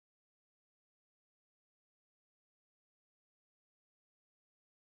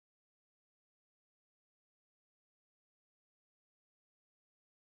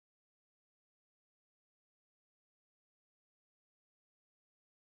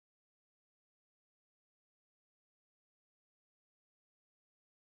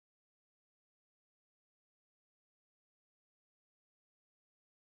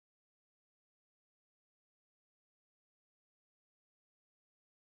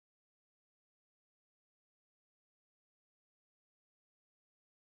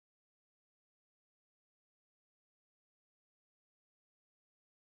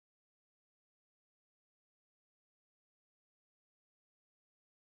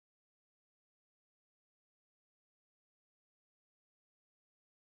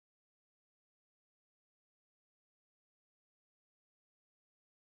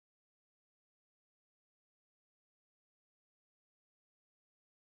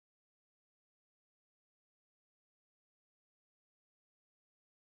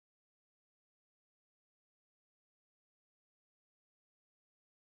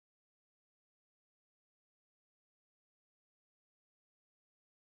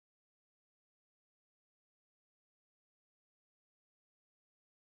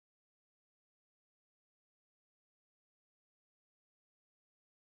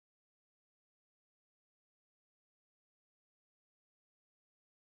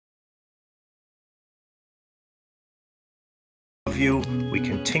you. We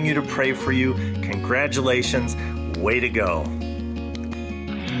continue to pray for you. Congratulations. Way to go.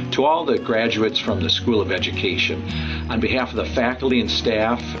 To all the graduates from the School of Education, on behalf of the faculty and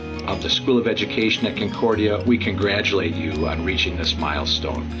staff of the School of Education at Concordia, we congratulate you on reaching this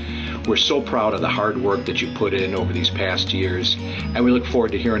milestone. We're so proud of the hard work that you put in over these past years, and we look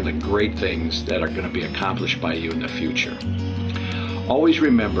forward to hearing the great things that are going to be accomplished by you in the future. Always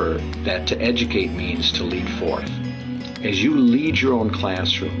remember that to educate means to lead forth. As you lead your own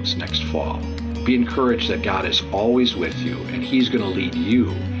classrooms next fall, be encouraged that God is always with you, and He's going to lead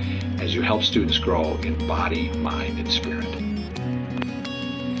you as you help students grow in body, mind, and spirit.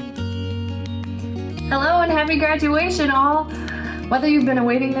 Hello and happy graduation, all. Whether you've been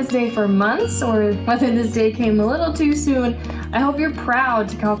awaiting this day for months or whether this day came a little too soon, I hope you're proud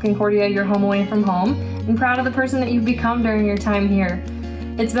to call Concordia your home away from home and proud of the person that you've become during your time here.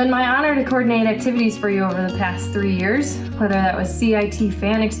 It's been my honor to coordinate activities for you over the past 3 years, whether that was CIT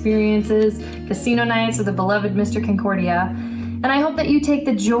fan experiences, casino nights, or the beloved Mr. Concordia. And I hope that you take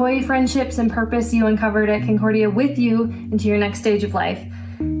the joy, friendships, and purpose you uncovered at Concordia with you into your next stage of life.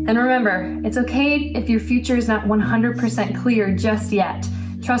 And remember, it's okay if your future is not 100% clear just yet.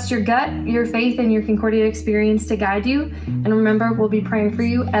 Trust your gut, your faith, and your Concordia experience to guide you. And remember, we'll be praying for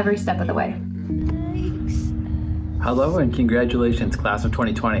you every step of the way. Hello and congratulations, class of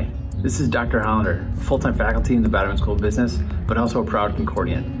 2020. This is Dr. Hollander, full-time faculty in the Batterman School of Business, but also a proud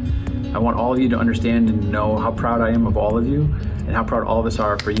Concordian. I want all of you to understand and know how proud I am of all of you and how proud all of us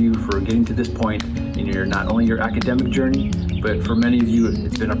are for you for getting to this point in your not only your academic journey, but for many of you,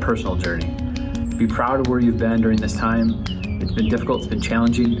 it's been a personal journey. Be proud of where you've been during this time. It's been difficult, it's been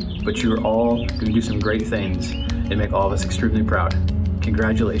challenging, but you're all going to do some great things and make all of us extremely proud.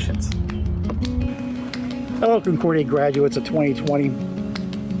 Congratulations. Hello, Concordia graduates of 2020.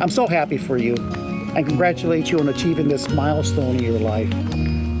 I'm so happy for you and congratulate you on achieving this milestone in your life.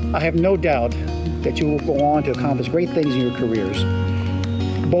 I have no doubt that you will go on to accomplish great things in your careers,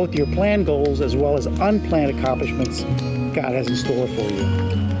 both your planned goals as well as unplanned accomplishments God has in store for you.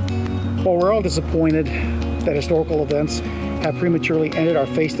 While we're all disappointed that historical events have prematurely ended our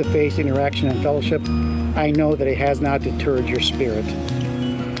face-to-face interaction and fellowship, I know that it has not deterred your spirit.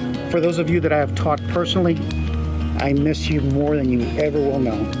 For those of you that I have taught personally, I miss you more than you ever will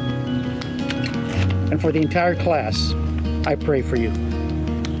know. And for the entire class, I pray for you.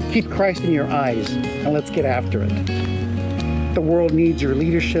 Keep Christ in your eyes and let's get after it. The world needs your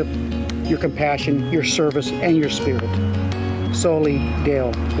leadership, your compassion, your service, and your spirit. Soli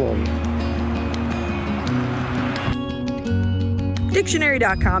Deo Gloria.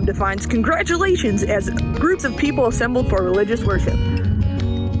 Dictionary.com defines congratulations as groups of people assembled for religious worship.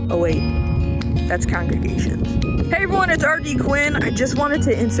 Oh wait, that's congregations. Hey everyone, it's RD Quinn. I just wanted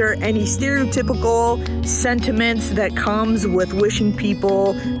to insert any stereotypical sentiments that comes with wishing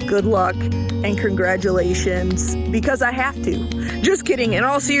people good luck and congratulations because I have to. Just kidding. In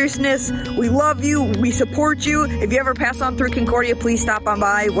all seriousness, we love you. We support you. If you ever pass on through Concordia, please stop on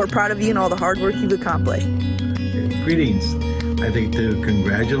by. We're proud of you and all the hard work you've accomplished. Greetings. I'd like to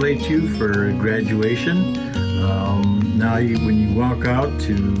congratulate you for graduation. Now when you walk out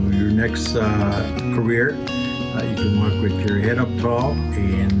to your next career, you can walk with your head up tall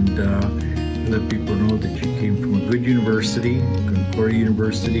and let people know that you came from a good university, Concordia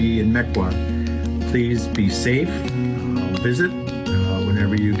University in Mequon. Please be safe, visit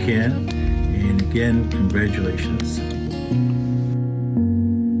whenever you can, and again, congratulations.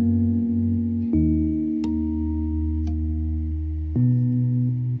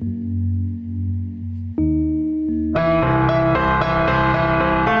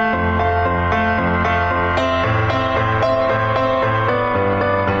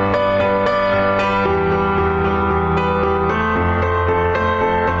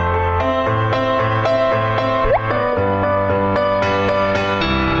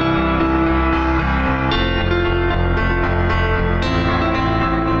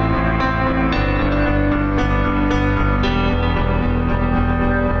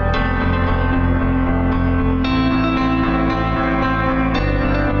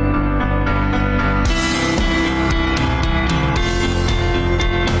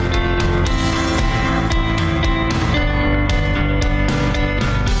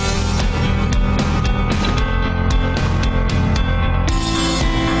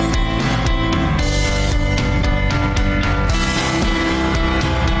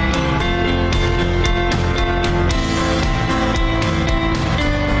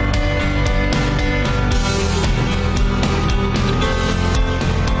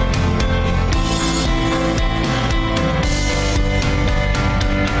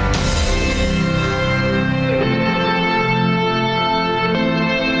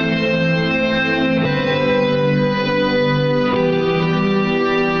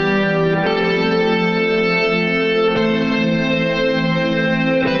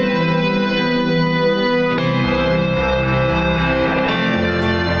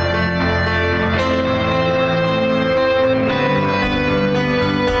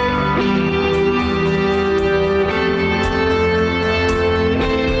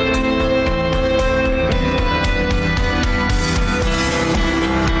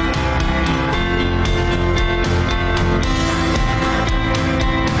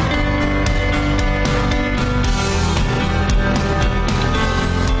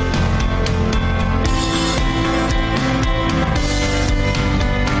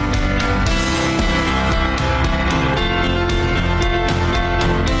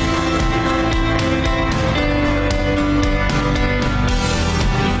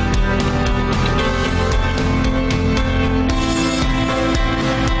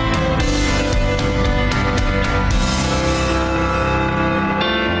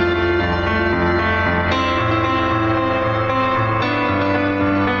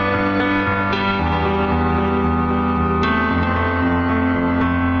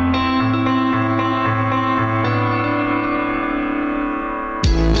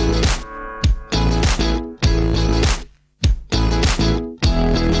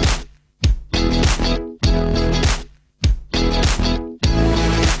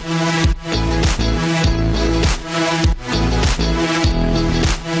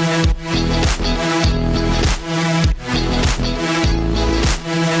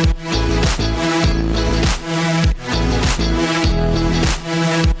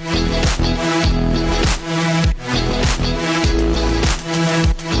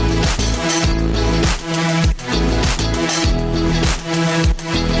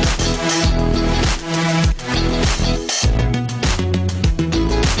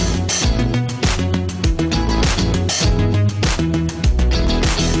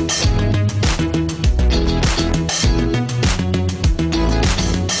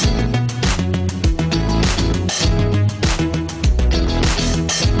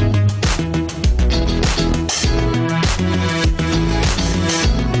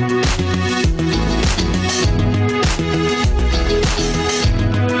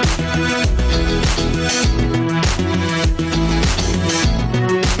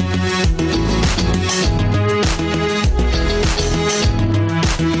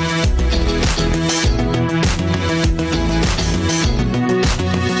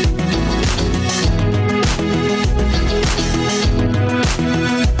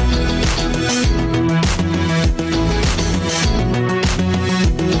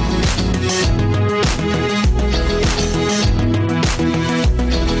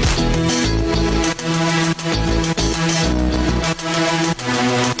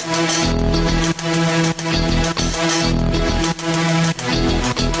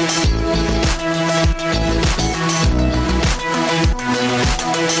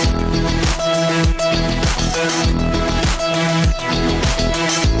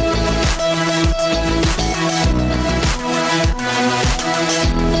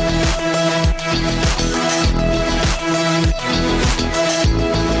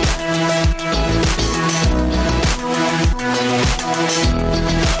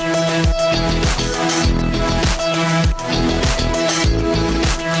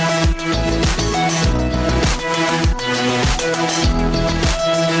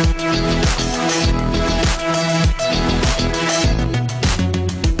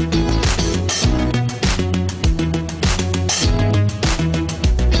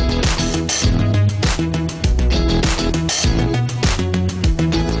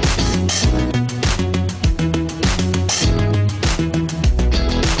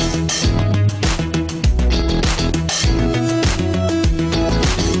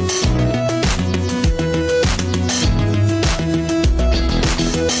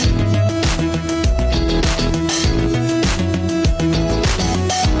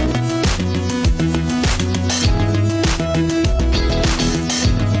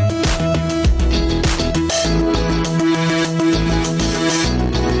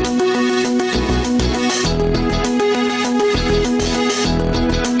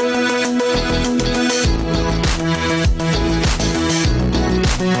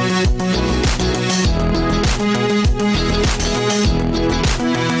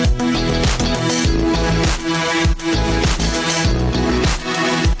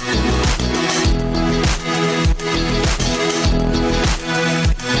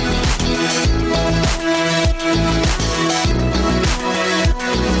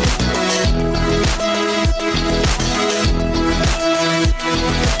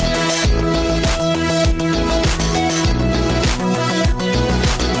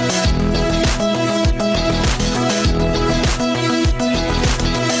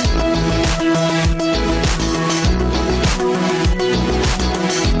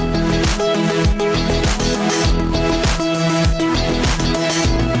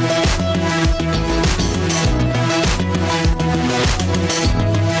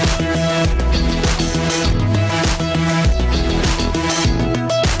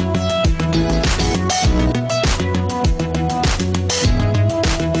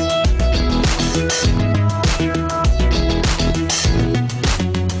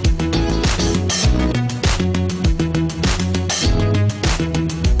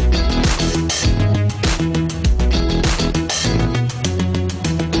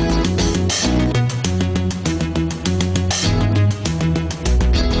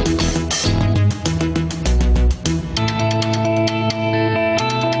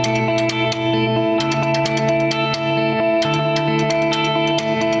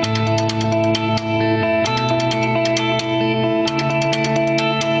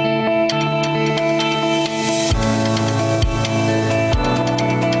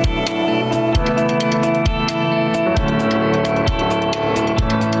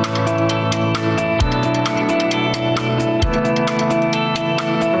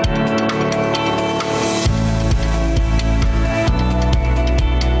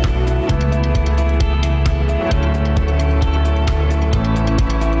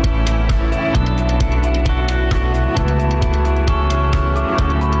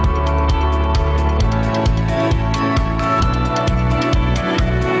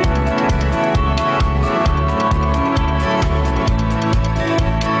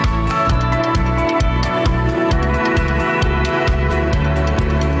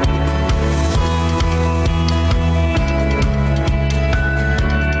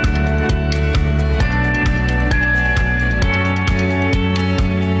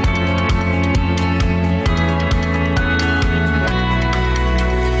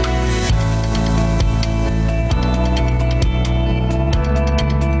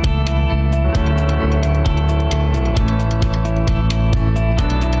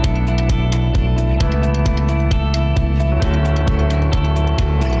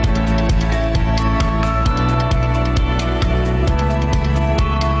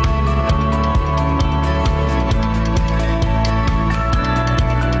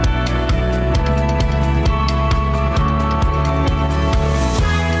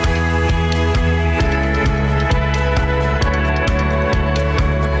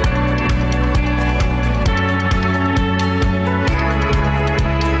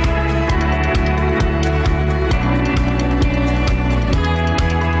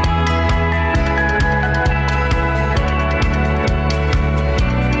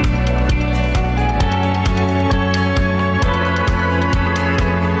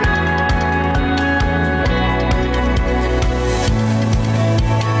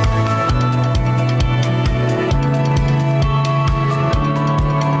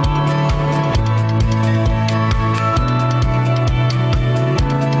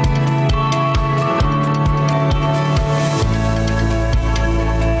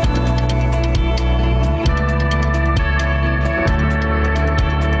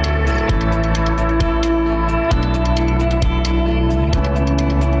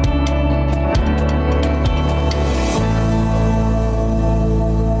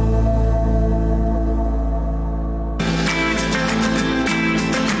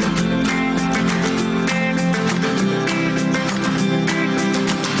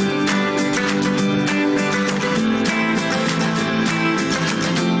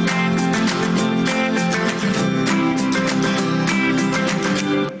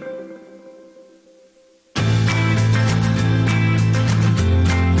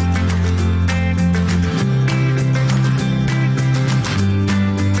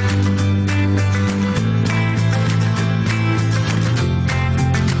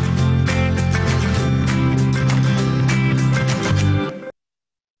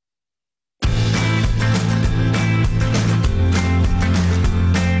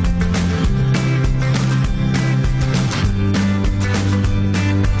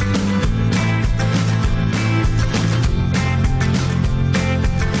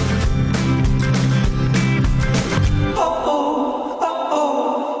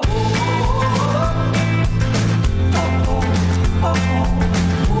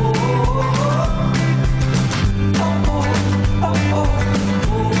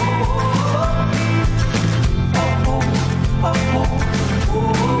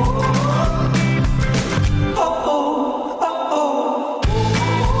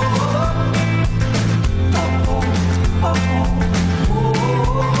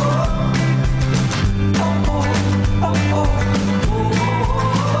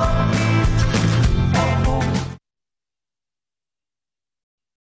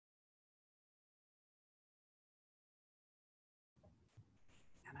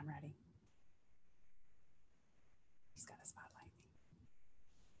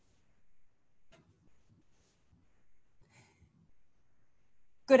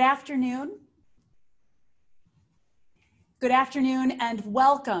 Good afternoon. Good afternoon and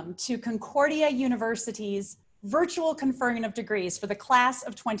welcome to Concordia University's virtual conferring of degrees for the class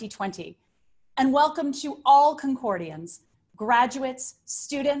of 2020. And welcome to all Concordians, graduates,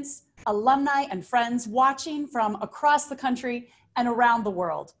 students, alumni, and friends watching from across the country and around the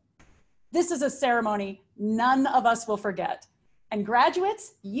world. This is a ceremony none of us will forget. And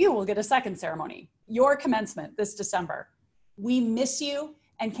graduates, you will get a second ceremony, your commencement this December. We miss you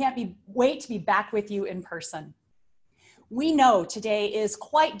and can't wait to be back with you in person. We know today is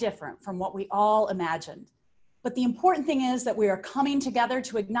quite different from what we all imagined, but the important thing is that we are coming together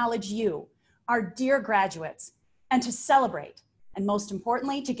to acknowledge you, our dear graduates, and to celebrate, and most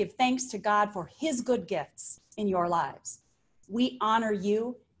importantly, to give thanks to God for his good gifts in your lives. We honor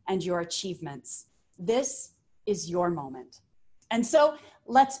you and your achievements. This is your moment. And so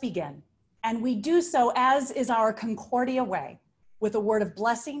let's begin. And we do so, as is our Concordia way, with a word of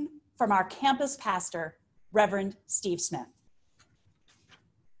blessing from our campus pastor, Reverend Steve Smith.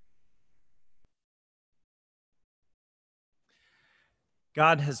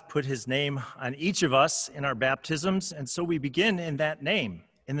 God has put his name on each of us in our baptisms, and so we begin in that name,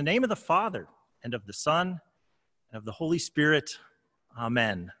 in the name of the Father, and of the Son, and of the Holy Spirit.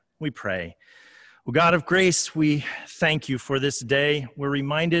 Amen. We pray. Well, God of grace, we thank you for this day. We're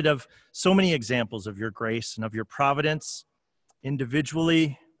reminded of so many examples of your grace and of your providence.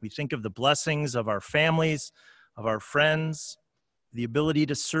 Individually, we think of the blessings of our families, of our friends, the ability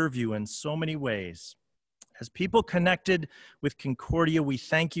to serve you in so many ways. As people connected with Concordia, we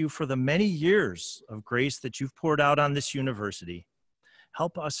thank you for the many years of grace that you've poured out on this university.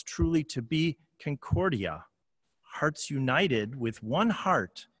 Help us truly to be Concordia, hearts united with one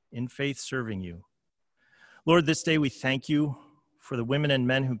heart in faith serving you. Lord, this day we thank you for the women and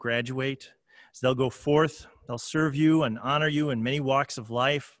men who graduate. As they'll go forth, they'll serve you and honor you in many walks of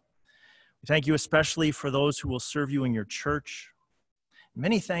life. We thank you especially for those who will serve you in your church.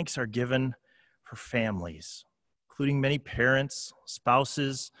 Many thanks are given for families, including many parents,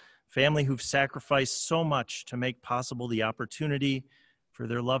 spouses, family who've sacrificed so much to make possible the opportunity for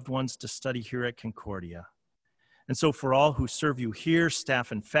their loved ones to study here at Concordia. And so for all who serve you here,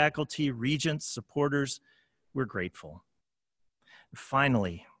 staff and faculty, regents, supporters, we're grateful.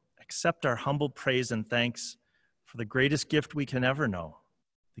 Finally, accept our humble praise and thanks for the greatest gift we can ever know,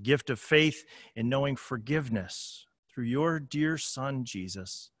 the gift of faith in knowing forgiveness through your dear Son,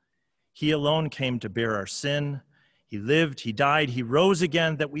 Jesus. He alone came to bear our sin. He lived, he died, he rose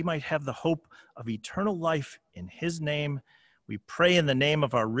again that we might have the hope of eternal life in his name. We pray in the name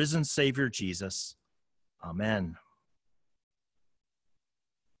of our risen Savior, Jesus. Amen.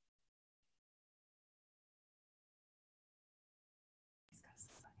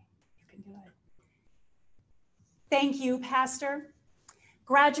 Thank you, Pastor.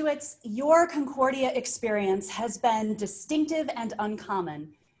 Graduates, your Concordia experience has been distinctive and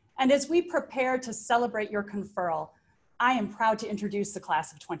uncommon. And as we prepare to celebrate your conferral, I am proud to introduce the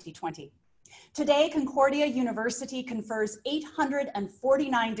class of 2020. Today, Concordia University confers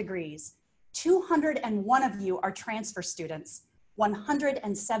 849 degrees. 201 of you are transfer students.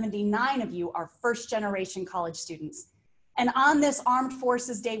 179 of you are first-generation college students. And on this Armed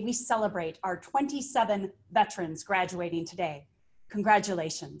Forces Day, we celebrate our 27 veterans graduating today.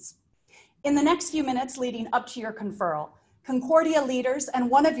 Congratulations. In the next few minutes leading up to your conferral, Concordia leaders and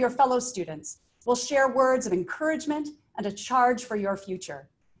one of your fellow students will share words of encouragement and a charge for your future.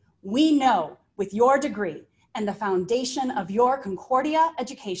 We know with your degree and the foundation of your Concordia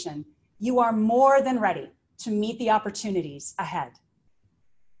education, you are more than ready to meet the opportunities ahead.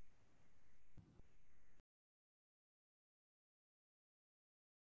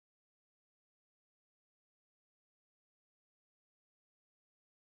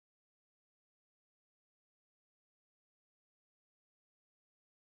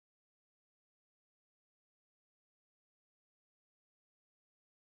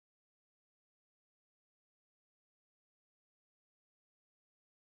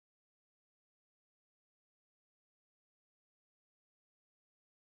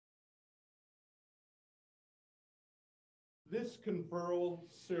 This conferral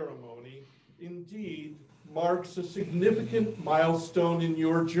ceremony indeed marks a significant milestone in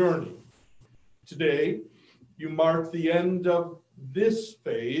your journey. Today, you mark the end of this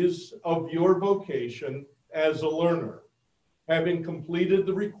phase of your vocation as a learner, having completed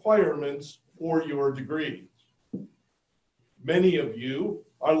the requirements for your degrees. Many of you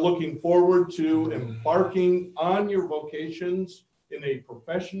are looking forward to embarking on your vocations in a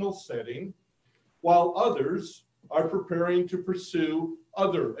professional setting, while others are preparing to pursue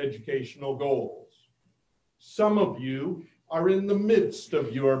other educational goals. Some of you are in the midst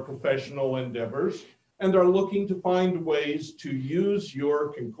of your professional endeavors and are looking to find ways to use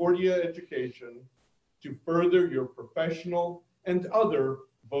your Concordia education to further your professional and other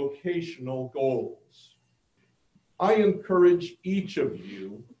vocational goals. I encourage each of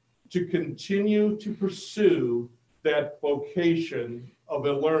you to continue to pursue that vocation of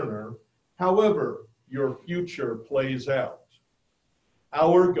a learner, however your future plays out.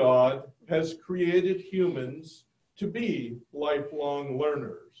 Our God has created humans to be lifelong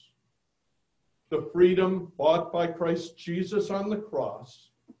learners. The freedom bought by Christ Jesus on the cross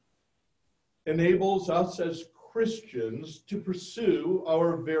enables us as Christians to pursue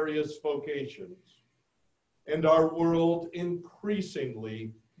our various vocations. And our world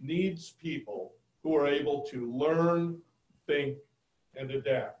increasingly needs people who are able to learn, think, and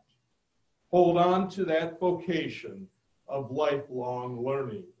adapt. Hold on to that vocation of lifelong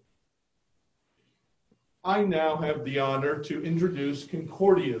learning. I now have the honor to introduce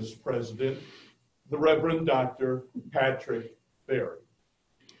Concordia's president, the Reverend Dr. Patrick Berry.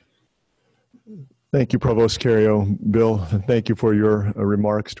 Thank you, Provost Cario. Bill, thank you for your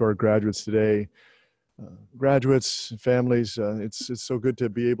remarks to our graduates today. Graduates, families, it's so good to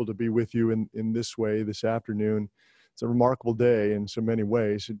be able to be with you in this way this afternoon. It's a remarkable day in so many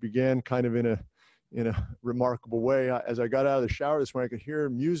ways. It began kind of in a remarkable way. As I got out of the shower this morning, I could hear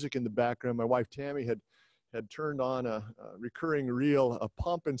music in the background. My wife Tammy had turned on a recurring reel, A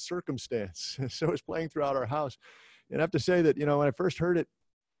Pomp and Circumstance. So it was playing throughout our house. And I have to say that, you know, when I first heard it,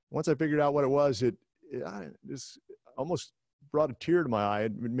 once I figured out what it was, it just almost brought a tear to my eye.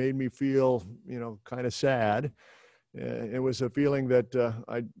 It made me feel, you know, kind of sad. It was a feeling that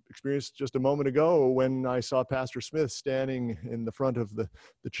I experienced just a moment ago when I saw Pastor Smith standing in the front of the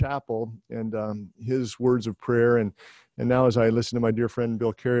chapel and his words of prayer. And now as I listen to my dear friend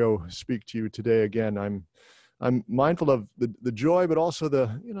Bill Cario speak to you today again, I'm mindful of the joy, but also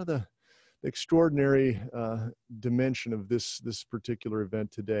the extraordinary dimension of this particular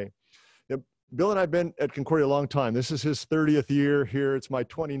event today. Bill and I have been at Concordia a long time. This is his 30th year here. It's my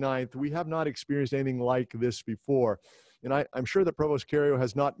 29th. We have not experienced anything like this before. And I'm sure that Provost Cario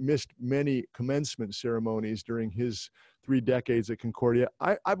has not missed many commencement ceremonies during his 3 decades at Concordia.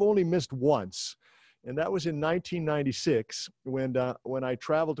 I've only missed once, and that was in 1996 when I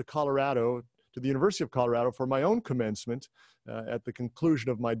traveled to Colorado, to the University of Colorado for my own commencement at the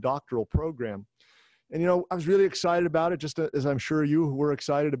conclusion of my doctoral program. And, you know, I was really excited about it, just as I'm sure you were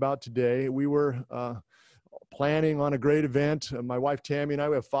excited about today. We were planning on a great event. My wife, Tammy, and I,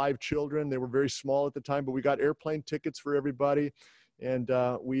 we have 5 children. They were very small at the time, but we got airplane tickets for everybody. And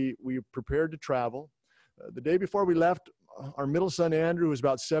we prepared to travel. The day before we left, our middle son, Andrew, who was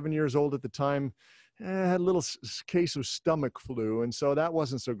about 7 years old at the time, had a little case of stomach flu. And so that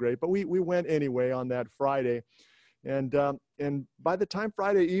wasn't so great. But we went anyway on that Friday. And by the time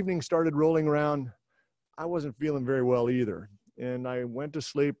Friday evening started rolling around, I wasn't feeling very well either. And I went to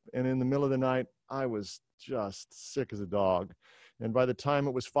sleep, and in the middle of the night, I was just sick as a dog. And by the time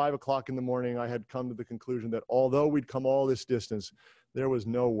it was 5 o'clock in the morning, I had come to the conclusion that although we'd come all this distance, there was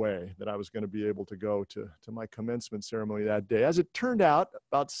no way that I was going to be able to go to my commencement ceremony that day. As it turned out,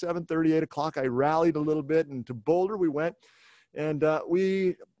 about 7:30, 8 o'clock, I rallied a little bit, and to Boulder we went, and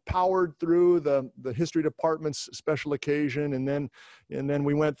we powered through the history department's special occasion, and then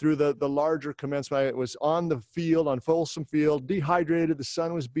we went through the larger commencement. It was on the field, on Folsom Field, dehydrated. The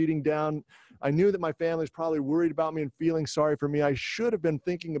sun was beating down. I knew that my family was probably worried about me and feeling sorry for me. I should have been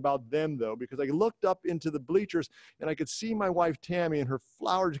thinking about them, though, because I looked up into the bleachers and I could see my wife Tammy and her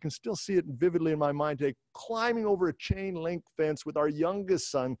flowers. You can still see it vividly in my mind today, climbing over a chain link fence with our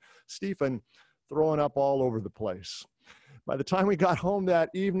youngest son, Stephen, throwing up all over the place. By the time we got home that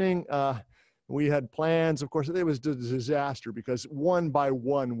evening, we had plans. Of course, it was a disaster because one by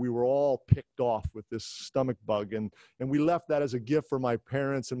one, we were all picked off with this stomach bug. And we left that as a gift for my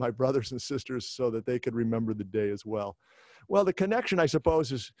parents and my brothers and sisters so that they could remember the day as well. Well, the connection, I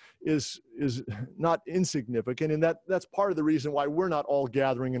suppose, is not insignificant. And that's part of the reason why we're not all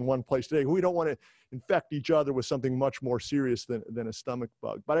gathering in one place today. We don't want to infect each other with something much more serious than a stomach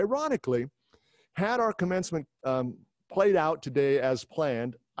bug. But ironically, had our commencement played out today as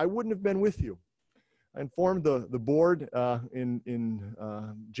planned, I wouldn't have been with you. I informed the board in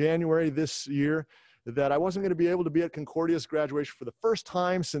January this year that I wasn't going to be able to be at Concordia's graduation for the first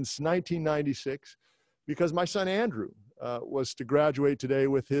time since 1996 because my son Andrew was to graduate today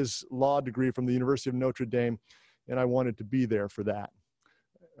with his law degree from the University of Notre Dame, and I wanted to be there for that.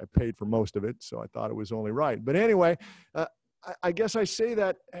 I paid for most of it, so I thought it was only right. But anyway, I guess I say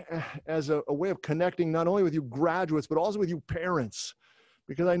that as a way of connecting not only with you graduates, but also with you parents,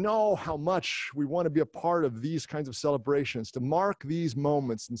 because I know how much we want to be a part of these kinds of celebrations, to mark these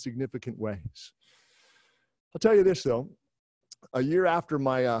moments in significant ways. I'll tell you this, though. A year after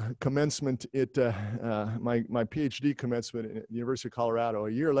my commencement my PhD commencement at the University of Colorado, a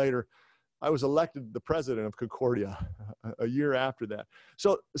year later, I was elected the president of Concordia a year after that.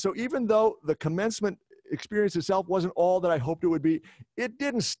 So even though the commencement experience itself wasn't all that I hoped it would be, it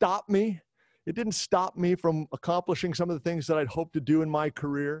didn't stop me. It didn't stop me from accomplishing some of the things that I'd hoped to do in my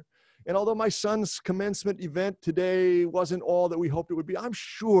career. And although my son's commencement event today wasn't all that we hoped it would be, I'm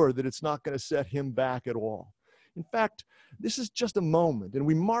sure that it's not going to set him back at all. In fact, this is just a moment, and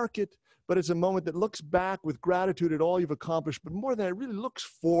we mark it, but it's a moment that looks back with gratitude at all you've accomplished, but more than that, it really looks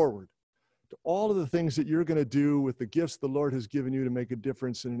forward to all of the things that you're going to do with the gifts the Lord has given you to make a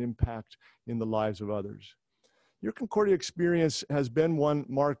difference and an impact in the lives of others. Your Concordia experience has been one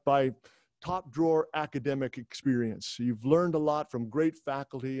marked by top drawer academic experience. You've learned a lot from great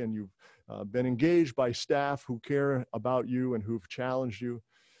faculty, and you've been engaged by staff who care about you and who've challenged you.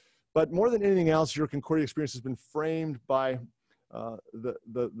 But more than anything else, your Concordia experience has been framed by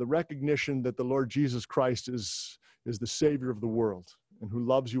the recognition that the Lord Jesus Christ is the Savior of the world and who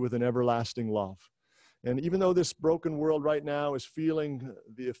loves you with an everlasting love. And even though this broken world right now is feeling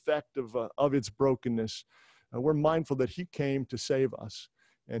the effect of its brokenness, we're mindful that He came to save us,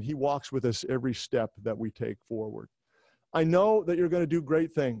 and He walks with us every step that we take forward. I know that you're going to do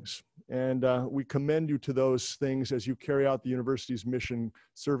great things, and we commend you to those things as you carry out the university's mission,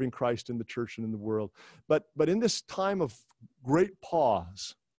 serving Christ in the church and in the world. But in this time of great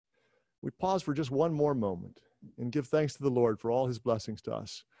pause, we pause for just one more moment and give thanks to the Lord for all His blessings to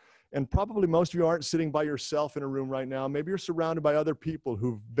us. And probably most of you aren't sitting by yourself in a room right now. Maybe you're surrounded by other people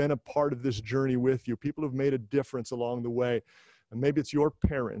who've been a part of this journey with you, people who've made a difference along the way. And maybe it's your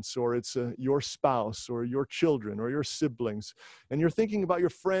parents, or it's your spouse, or your children, or your siblings. And you're thinking about your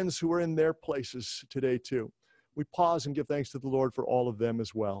friends who are in their places today too. We pause and give thanks to the Lord for all of them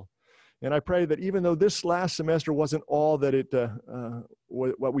as well. And I pray that even though this last semester wasn't all that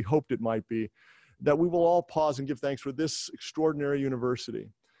what we hoped it might be, that we will all pause and give thanks for this extraordinary university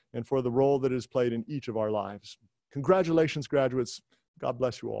and for the role that it has played in each of our lives. Congratulations, graduates. God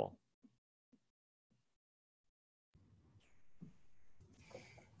bless you all.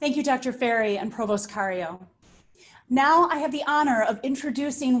 Thank you, Dr. Ferry and Provost Cario. Now I have the honor of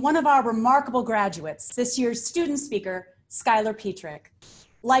introducing one of our remarkable graduates, this year's student speaker, Skylar Petrick.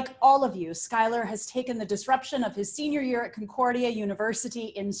 Like all of you, Skylar has taken the disruption of his senior year at Concordia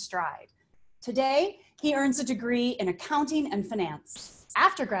University in stride. Today, he earns a degree in accounting and finance.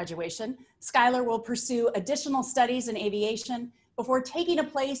 After graduation, Skylar will pursue additional studies in aviation before taking a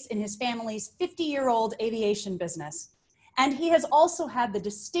place in his family's 50-year-old aviation business. And he has also had the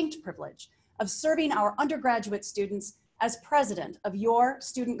distinct privilege of serving our undergraduate students as president of your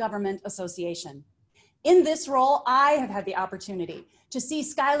Student Government Association. In this role, I have had the opportunity to see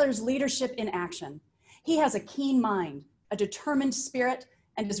Skylar's leadership in action. He has a keen mind, a determined spirit,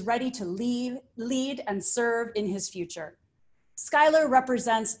 and is ready to lead and serve in his future. Skylar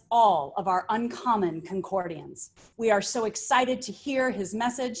represents all of our uncommon Concordians. We are so excited to hear his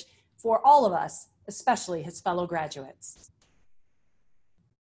message for all of us, especially his fellow graduates.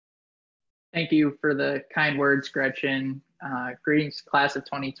 Thank you for the kind words, Gretchen. Greetings, class of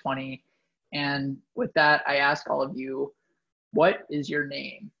 2020. And with that, I ask all of you, what is your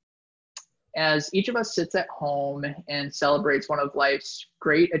name? As each of us sits at home and celebrates one of life's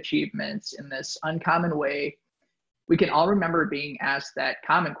great achievements in this uncommon way, we can all remember being asked that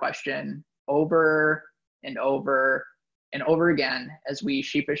common question over and over and over again as we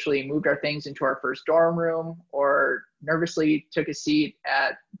sheepishly moved our things into our first dorm room or nervously took a seat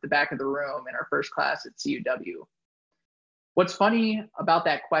at the back of the room in our first class at CUW. What's funny about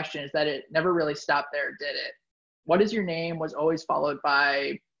that question is that it never really stopped there, did it? What is your name was always followed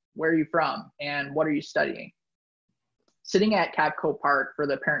by where are you from and what are you studying? Sitting at Capco Park for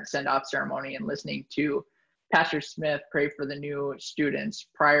the parent send-off ceremony and listening to Pastor Smith pray for the new students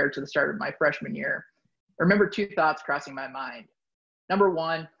prior to the start of my freshman year, I remember two thoughts crossing my mind. Number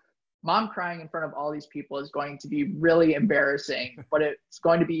one, mom crying in front of all these people is going to be really embarrassing, but it's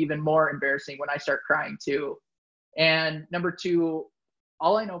going to be even more embarrassing when I start crying too. And number two,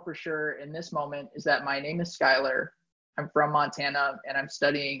 all I know for sure in this moment is that my name is Skylar. I'm from Montana and I'm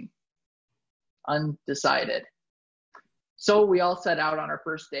studying undecided. So we all set out on our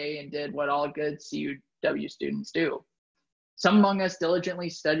first day and did what all good CUW students do. Some among us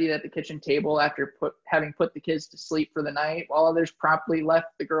diligently studied at the kitchen table after having put the kids to sleep for the night, while others promptly left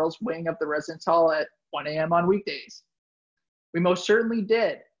the girls' wing of the residence hall at 1 a.m. on weekdays. We most certainly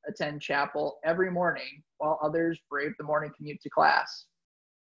did attend chapel every morning, while others braved the morning commute to class.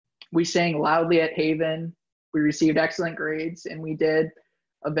 We sang loudly at Haven, we received excellent grades, and we did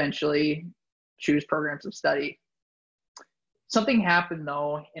eventually choose programs of study. Something happened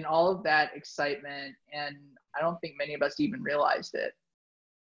though in all of that excitement, and I don't think many of us even realized it.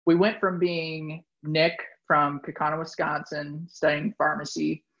 We went from being Nick from Kaukauna, Wisconsin, studying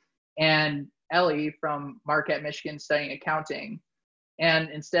pharmacy, and Ellie from Marquette, Michigan, studying accounting, and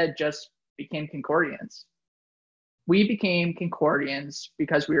instead just became Concordians. We became Concordians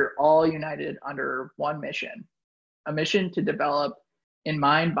because we were all united under one mission, a mission to develop in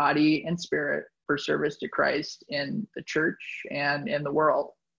mind, body, and spirit for service to Christ in the church and in the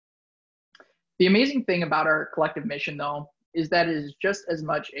world. The amazing thing about our collective mission, though, is that it is just as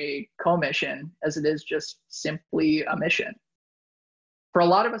much a co-mission as it is just simply a mission. For a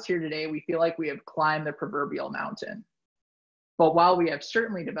lot of us here today, we feel like we have climbed the proverbial mountain. But while we have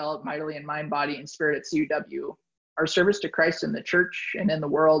certainly developed mightily in mind, body, and spirit at CUW, our service to Christ in the church and in the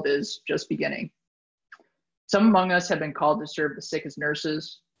world is just beginning. Some among us have been called to serve the sick as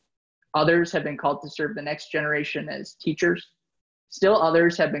nurses. Others have been called to serve the next generation as teachers. Still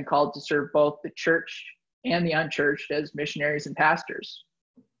others have been called to serve both the church and the unchurched as missionaries and pastors.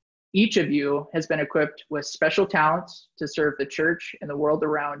 Each of you has been equipped with special talents to serve the church and the world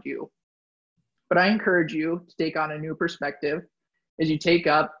around you. But I encourage you to take on a new perspective as you take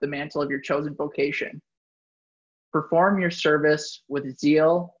up the mantle of your chosen vocation. Perform your service with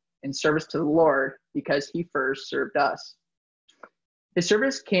zeal and service to the Lord because he first served us. His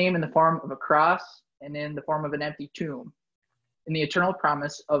service came in the form of a cross and in the form of an empty tomb, in the eternal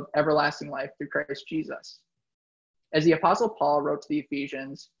promise of everlasting life through Christ Jesus. As the Apostle Paul wrote to the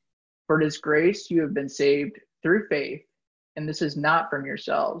Ephesians, "For it is grace you have been saved through faith, and this is not from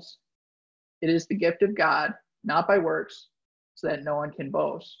yourselves. It is the gift of God, not by works, so that no one can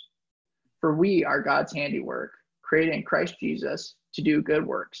boast. For we are God's handiwork, created in Christ Jesus to do good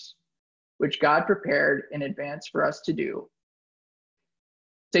works, which God prepared in advance for us to do."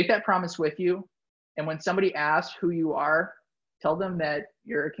 Take that promise with you, and when somebody asks who you are, tell them that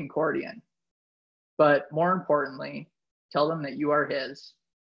you're a Concordian. But more importantly, tell them that you are his.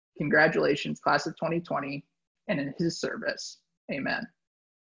 Congratulations, class of 2020, and in his service. Amen.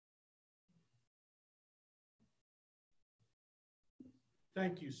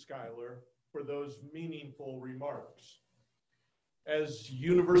 Thank you, Skylar, for those meaningful remarks. As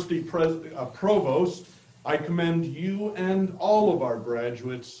University Provost, I commend you and all of our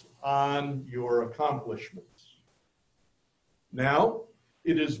graduates on your accomplishments. Now,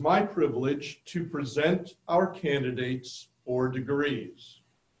 it is my privilege to present our candidates for degrees.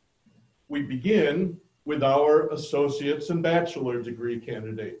 We begin with our associate's and bachelor degree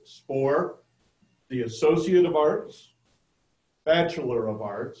candidates for the Associate of Arts, Bachelor of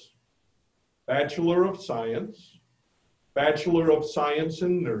Arts, Bachelor of Science, Bachelor of Science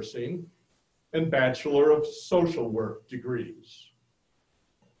in Nursing, and Bachelor of Social Work degrees.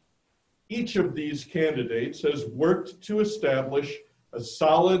 Each of these candidates has worked to establish a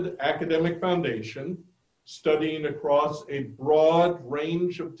solid academic foundation, studying across a broad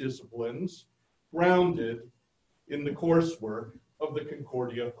range of disciplines, grounded in the coursework of the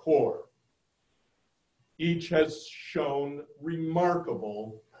Concordia Core. Each has shown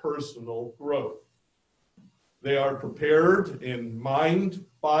remarkable personal growth. They are prepared in mind,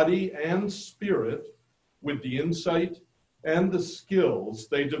 body, and spirit with the insight and the skills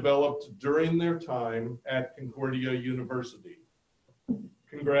they developed during their time at Concordia University.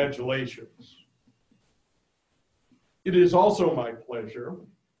 Congratulations. It is also my pleasure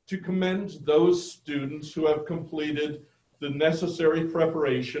to commend those students who have completed the necessary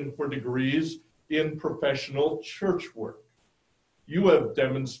preparation for degrees in professional church work. You have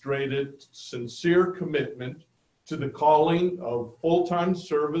demonstrated sincere commitment to the calling of full-time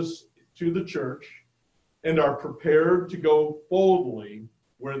service to the church and are prepared to go boldly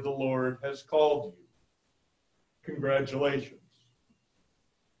where the Lord has called you. Congratulations.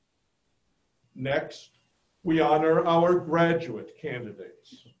 Next, we honor our graduate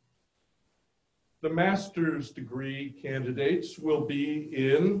candidates. The master's degree candidates will be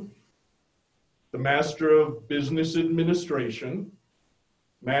in the Master of Business Administration,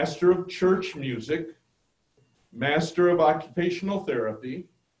 Master of Church Music, Master of Occupational Therapy,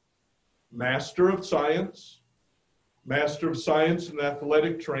 Master of Science, Master of Science in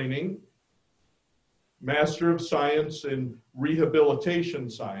Athletic Training, Master of Science in Rehabilitation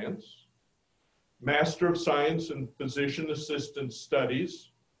Science, Master of Science in Physician Assistant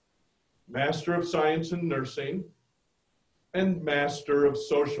Studies, Master of Science in Nursing, and Master of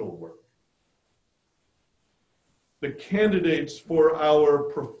Social Work. The candidates for our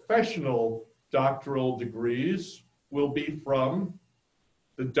professional doctoral degrees will be from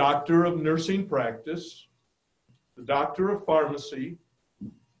the Doctor of Nursing Practice, the Doctor of Pharmacy,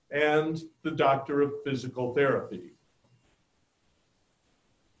 and the Doctor of Physical Therapy.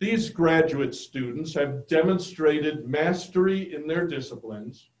 These graduate students have demonstrated mastery in their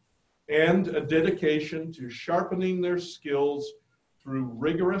disciplines and a dedication to sharpening their skills through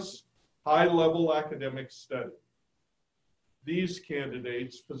rigorous, high-level academic study. These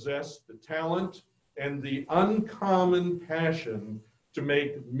candidates possess the talent and the uncommon passion to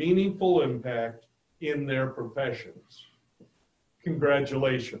make meaningful impact in their professions.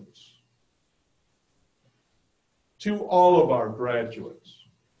 Congratulations. To all of our graduates,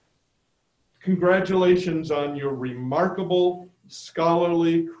 congratulations on your remarkable,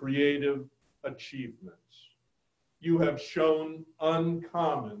 scholarly, creative achievements. You have shown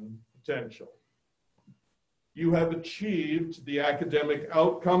uncommon potential. You have achieved the academic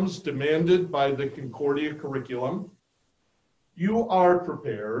outcomes demanded by the Concordia curriculum. You are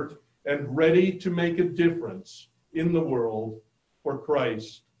prepared and ready to make a difference in the world for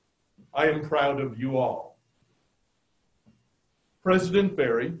Christ. I am proud of you all. President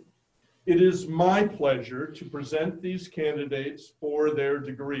Berry, it is my pleasure to present these candidates for their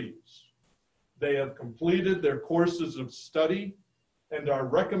degrees. They have completed their courses of study and are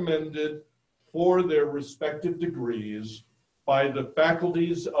recommended for their respective degrees by the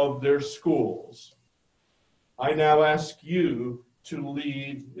faculties of their schools. I now ask you to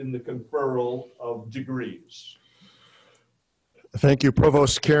lead in the conferral of degrees. Thank you,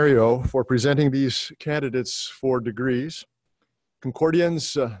 Provost Cario, for presenting these candidates for degrees.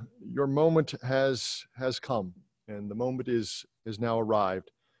 Concordians, your moment has come, and the moment is now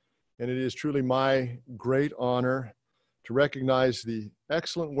arrived. And it is truly my great honor to recognize the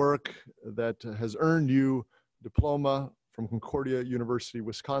excellent work that has earned you a diploma from Concordia University,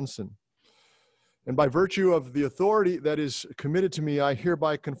 Wisconsin. And by virtue of the authority that is committed to me, I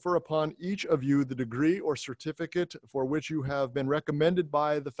hereby confer upon each of you the degree or certificate for which you have been recommended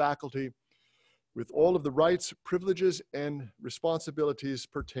by the faculty, with all of the rights, privileges, and responsibilities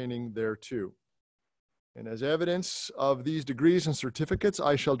pertaining thereto. And as evidence of these degrees and certificates,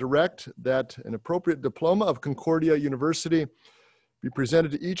 I shall direct that an appropriate diploma of Concordia University be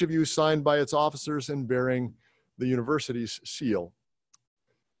presented to each of you, signed by its officers and bearing the university's seal.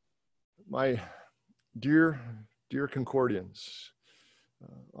 My dear Concordians,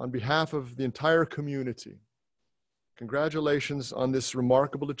 on behalf of the entire community, congratulations on this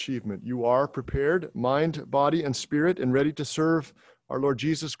remarkable achievement. You are prepared, mind, body, and spirit, and ready to serve our Lord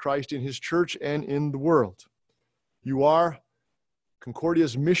Jesus Christ in his church and in the world. You are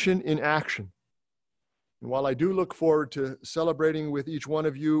Concordia's mission in action. And while I do look forward to celebrating with each one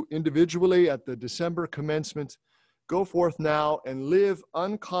of you individually at the December commencement, go forth now and live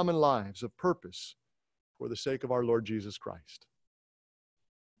uncommon lives of purpose for the sake of our Lord Jesus Christ.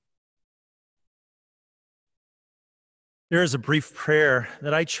 There is a brief prayer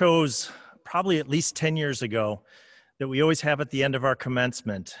that I chose probably at least 10 years ago that we always have at the end of our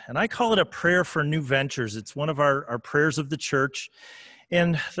commencement. And I call it a prayer for new ventures. It's one of our prayers of the church.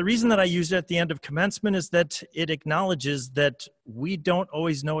 And the reason that I use it at the end of commencement is that it acknowledges that we don't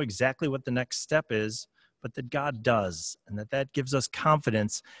always know exactly what the next step is, but that God does, and that gives us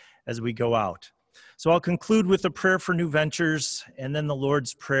confidence as we go out. So I'll conclude with a prayer for new ventures, and then the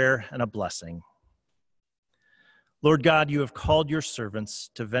Lord's Prayer and a blessing. Lord God, you have called your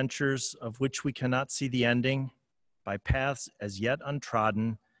servants to ventures of which we cannot see the ending, by paths as yet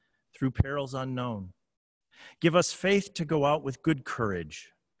untrodden, through perils unknown. Give us faith to go out with good courage,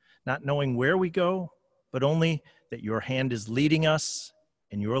 not knowing where we go, but only that your hand is leading us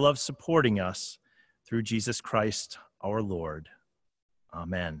and your love supporting us through Jesus Christ our Lord.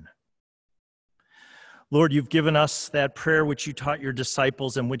 Amen. Lord, you've given us that prayer which you taught your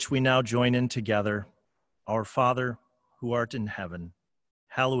disciples and which we now join in together. Our Father, who art in heaven,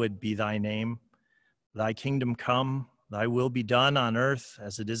 hallowed be thy name. Thy kingdom come, thy will be done on earth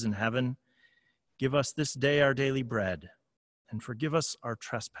as it is in heaven. Give us this day our daily bread, and forgive us our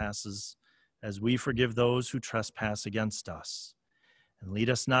trespasses as we forgive those who trespass against us. And lead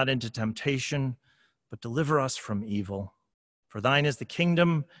us not into temptation, but deliver us from evil. For thine is the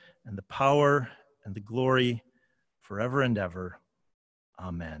kingdom and the power and the glory forever and ever.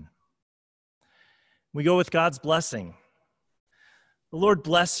 Amen. We go with God's blessing. The Lord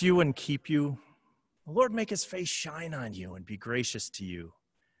bless you and keep you. The Lord make his face shine on you and be gracious to you.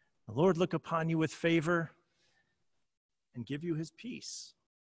 The Lord look upon you with favor and give you his peace.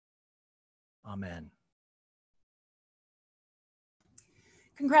 Amen.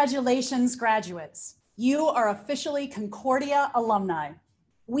 Congratulations, graduates. You are officially Concordia alumni.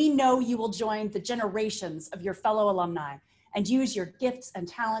 We know you will join the generations of your fellow alumni and use your gifts and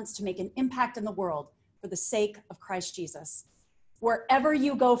talents to make an impact in the world for the sake of Christ Jesus. Wherever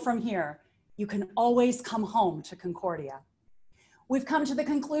you go from here, you can always come home to Concordia. We've come to the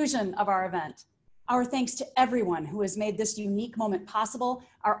conclusion of our event. Our thanks to everyone who has made this unique moment possible,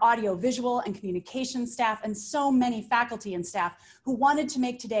 our audio, visual, and communication staff, and so many faculty and staff who wanted to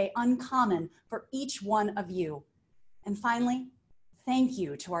make today uncommon for each one of you. And finally, thank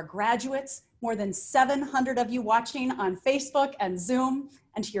you to our graduates, more than 700 of you watching on Facebook and Zoom,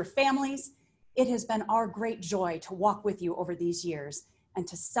 and to your families. It has been our great joy to walk with you over these years and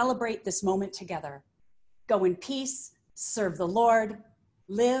to celebrate this moment together. Go in peace, serve the Lord,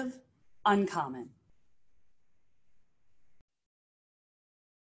 live uncommon.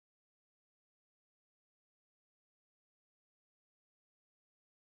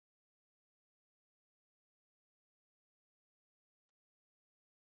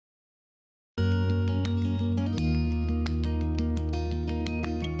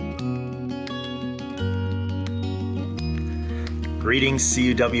 Greetings,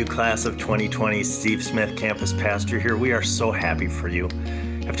 CUW class of 2020. Steve Smith, campus pastor here. We are so happy for you.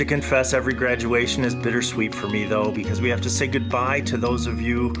 I have to confess, every graduation is bittersweet for me, though, because we have to say goodbye to those of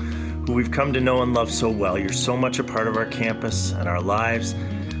you who we've come to know and love so well. You're so much a part of our campus and our lives.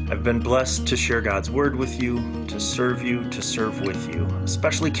 I've been blessed to share God's word with you, to serve with you,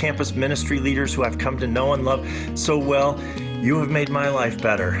 especially campus ministry leaders who I've come to know and love so well. You have made my life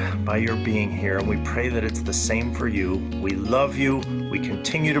better by your being here, and we pray that it's the same for you. We love you. We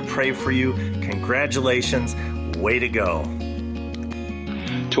continue to pray for you. Congratulations. Way to go.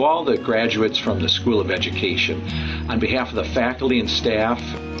 To all the graduates from the School of Education, on behalf of the faculty and staff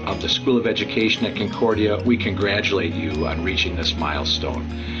of the School of Education at Concordia, we congratulate you on reaching this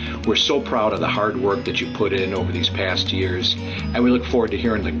milestone. We're so proud of the hard work that you put in over these past years, and we look forward to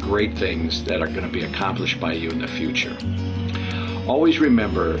hearing the great things that are going to be accomplished by you in the future. Always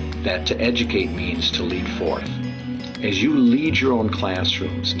remember that to educate means to lead forth. As you lead your own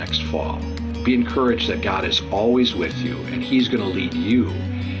classrooms next fall, be encouraged that God is always with you, and He's going to lead you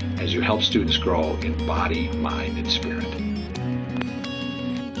as you help students grow in body, mind, and spirit.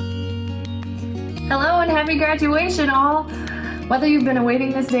 Hello and happy graduation, all. Whether you've been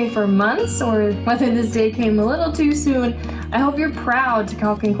awaiting this day for months or whether this day came a little too soon, I hope you're proud to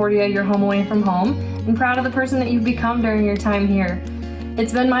call Concordia your home away from home and proud of the person that you've become during your time here.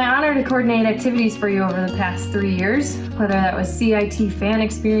 It's been my honor to coordinate activities for you over the past 3 years, whether that was CIT fan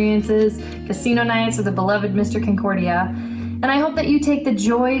experiences, casino nights, or the beloved Mr. Concordia. And I hope that you take the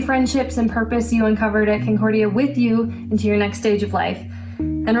joy, friendships, and purpose you uncovered at Concordia with you into your next stage of life.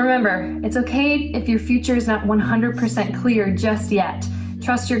 And remember, it's okay if your future is not 100% clear just yet.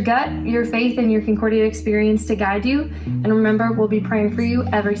 Trust your gut, your faith, and your Concordia experience to guide you. And remember, we'll be praying for you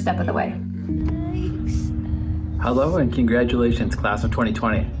every step of the way. Hello and congratulations, class of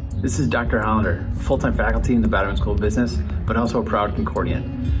 2020. This is Dr. Hollander, full-time faculty in the Batterman School of Business, but also a proud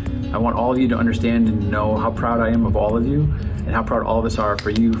Concordian. I want all of you to understand and know how proud I am of all of you and how proud all of us are for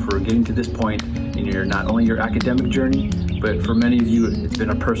you for getting to this point in your not only your academic journey, but for many of you, it's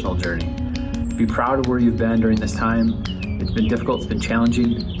been a personal journey. Be proud of where you've been during this time. It's been difficult, it's been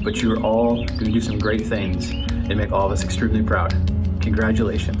challenging, but you're all going to do some great things and make all of us extremely proud.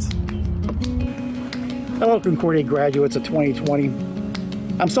 Congratulations. Hello, Concordia graduates of 2020.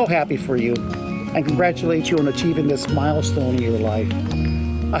 I'm so happy for you and congratulate you on achieving this milestone in your life.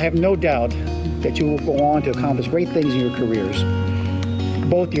 I have no doubt that you will go on to accomplish great things in your careers,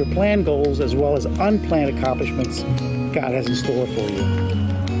 both your planned goals as well as unplanned accomplishments God has in store for you.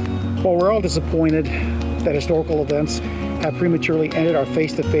 While we're all disappointed that historical events have prematurely ended our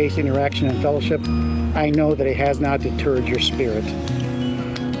face-to-face interaction and fellowship, I know that it has not deterred your spirit.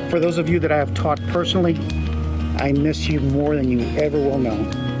 For those of you that I have taught personally, I miss you more than you ever will know.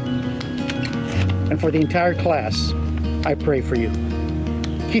 And for the entire class, I pray for you.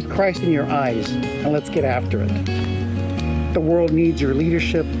 Keep Christ in your eyes and let's get after it. The world needs your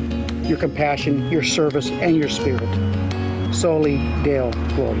leadership, your compassion, your service, and your spirit. Soli Deo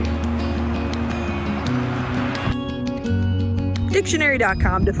Gloria.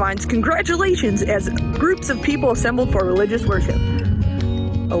 Dictionary.com defines congratulations as groups of people assembled for religious worship.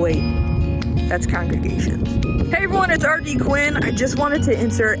 Oh wait, that's congregations. Hey everyone, it's RD Quinn. I just wanted to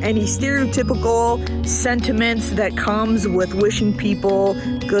insert any stereotypical sentiments that comes with wishing people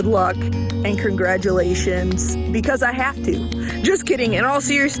good luck and congratulations, because I have to. Just kidding. In all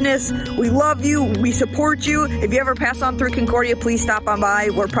seriousness, we love you. We support you. If you ever pass on through Concordia, please stop on by.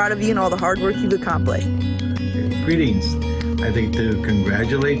 We're proud of you and all the hard work you've accomplished. Greetings. I'd like to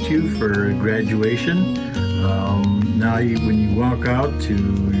congratulate you for graduation. Now when you walk out to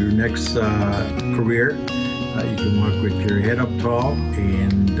your next career, You can walk with your head up tall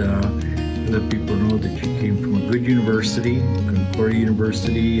and let people know that you came from a good university, Concordia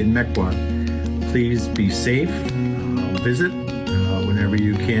University in Mequon. Please be safe, visit whenever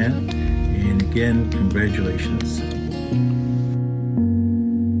you can, and again, congratulations.